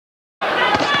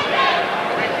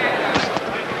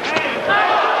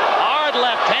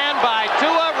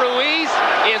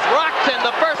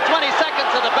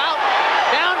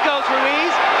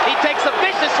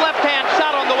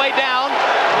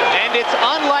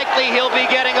likely he'll be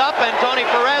getting up, and Tony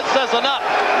Perez says enough.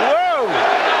 Whoa!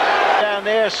 Down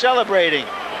there celebrating.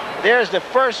 There's the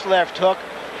first left hook.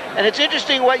 And it's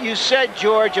interesting what you said,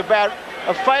 George, about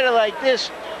a fighter like this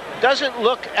doesn't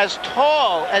look as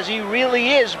tall as he really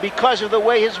is because of the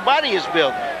way his body is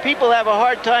built. People have a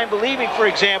hard time believing, for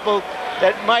example,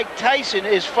 that Mike Tyson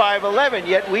is 5'11",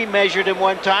 yet we measured him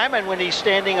one time, and when he's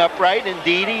standing upright,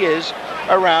 indeed he is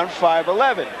around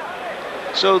 5'11".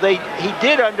 So he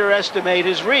did underestimate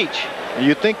his reach.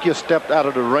 You think you stepped out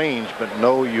of the range, but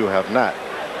no, you have not.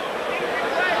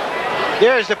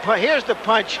 Here's the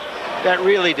punch that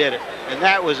really did it, and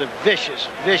that was a vicious,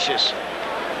 vicious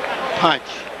punch.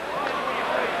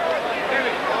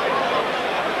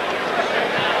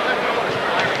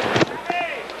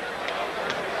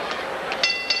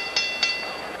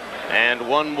 And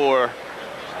one more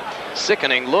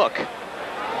sickening look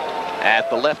at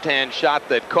the left-hand shot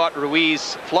that caught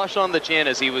Ruiz flush on the chin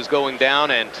as he was going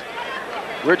down, and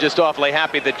we're just awfully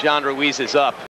happy that John Ruiz is up.